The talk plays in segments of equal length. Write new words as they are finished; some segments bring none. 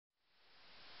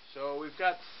So we've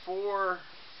got four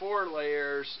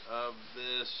layers of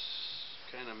this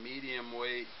kind of medium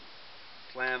weight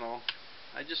flannel.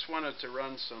 I just wanted to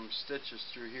run some stitches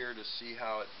through here to see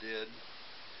how it did.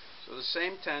 So the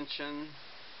same tension,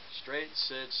 straight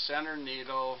stitch, center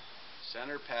needle,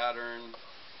 center pattern,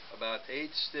 about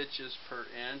 8 stitches per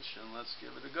inch, and let's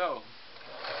give it a go.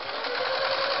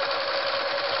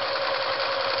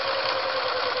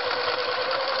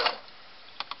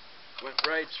 Went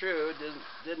right through,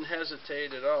 didn't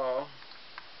hesitate at all.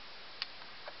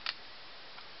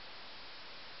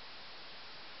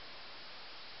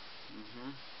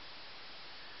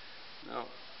 No,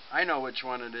 I know which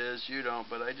one it is, you don't,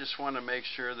 but I just want to make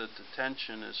sure that the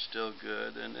tension is still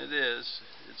good, and it is.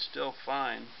 It's still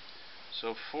fine.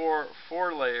 So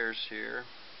four layers here.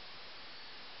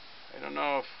 I don't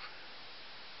know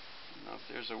if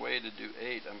there's a way to do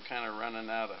 8. I'm kind of running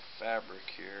out of fabric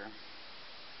here.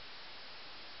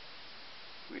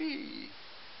 Whee!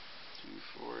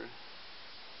 2, 4.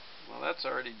 Well, that's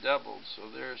already doubled. So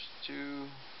there's 2,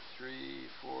 3,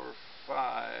 4,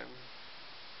 5.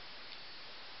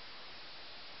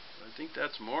 I think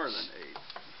that's more than 8.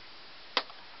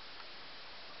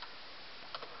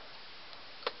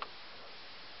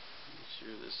 Make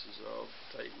sure this is all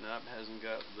tightened up, hasn't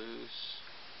got loose.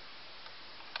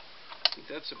 I think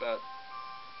that's about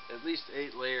at least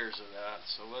 8 layers of that,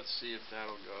 so let's see if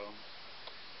that'll go.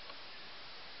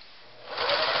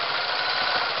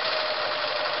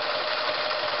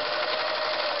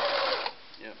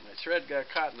 Yep, my thread got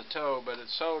caught in the toe, but it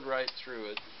sewed right through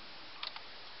it.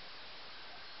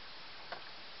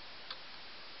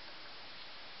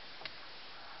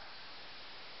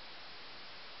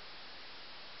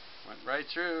 Went right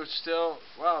through. Still,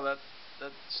 wow,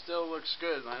 that still looks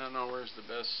good. I don't know where's the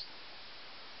best.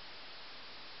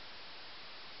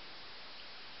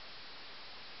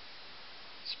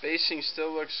 Spacing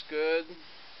still looks good.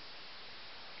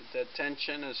 That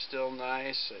tension is still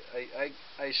nice.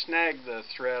 I snagged the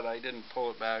thread. I didn't pull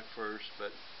it back first,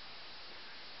 but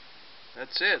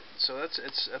that's it. So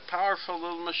it's a powerful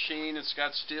little machine. It's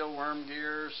got steel worm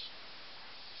gears.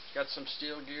 It's got some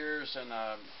steel gears and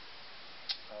a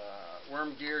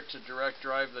worm gear to direct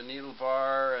drive the needle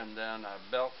bar, and then a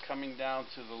belt coming down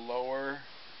to the lower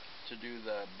to do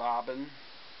the bobbin.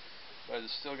 But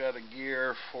it's still got a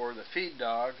gear for the feed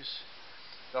dogs.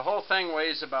 The whole thing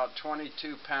weighs about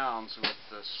 22 pounds with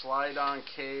the slide-on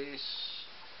case,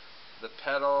 the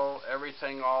pedal,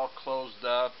 everything all closed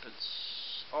up.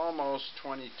 It's almost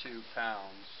 22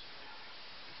 pounds.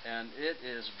 And it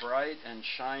is bright and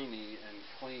shiny and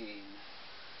clean.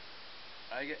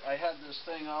 I had this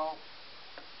thing all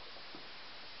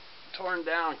torn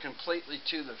down completely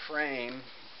to the frame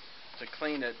to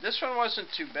clean it. This one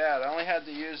wasn't too bad. I only had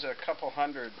to use a couple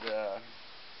hundred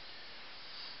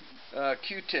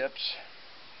Q-tips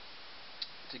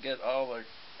to get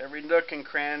every nook and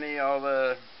cranny, all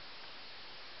the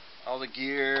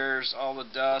gears, all the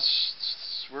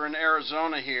dust. We're in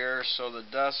Arizona here, so the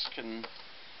dust can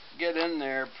get in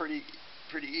there pretty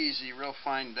easy, real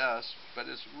fine dust, but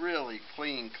it's really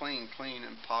clean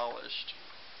and polished.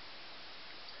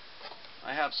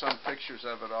 I have some pictures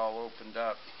of it all opened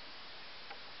up,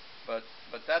 but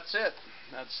that's it.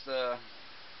 That's the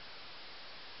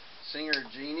Singer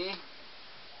Genie,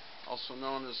 also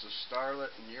known as the Starlet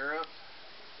in Europe.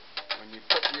 When you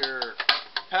put your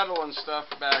pedal and stuff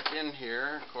back in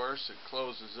here, of course, it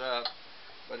closes up.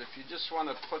 But if you just want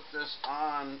to put this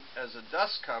on as a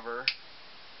dust cover,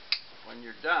 when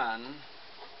you're done,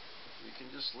 you can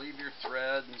just leave your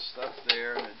thread and stuff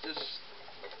there, and it just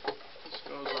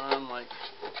goes on like,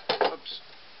 oops,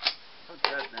 put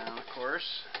that down, of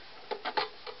course.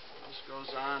 Just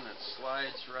goes on, it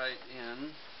slides right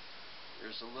in.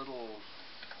 There's a little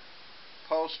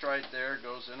post right there,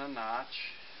 goes in a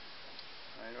notch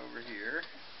right over here,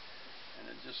 and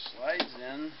it just slides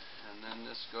in, and then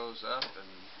this goes up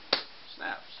and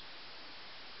snaps.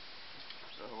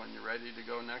 So when you're ready to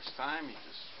go next time, you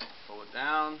just pull it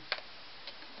down,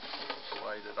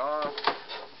 slide it off.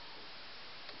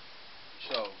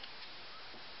 So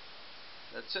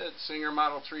that's it, Singer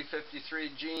Model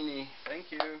 353 Genie.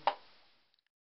 Thank you.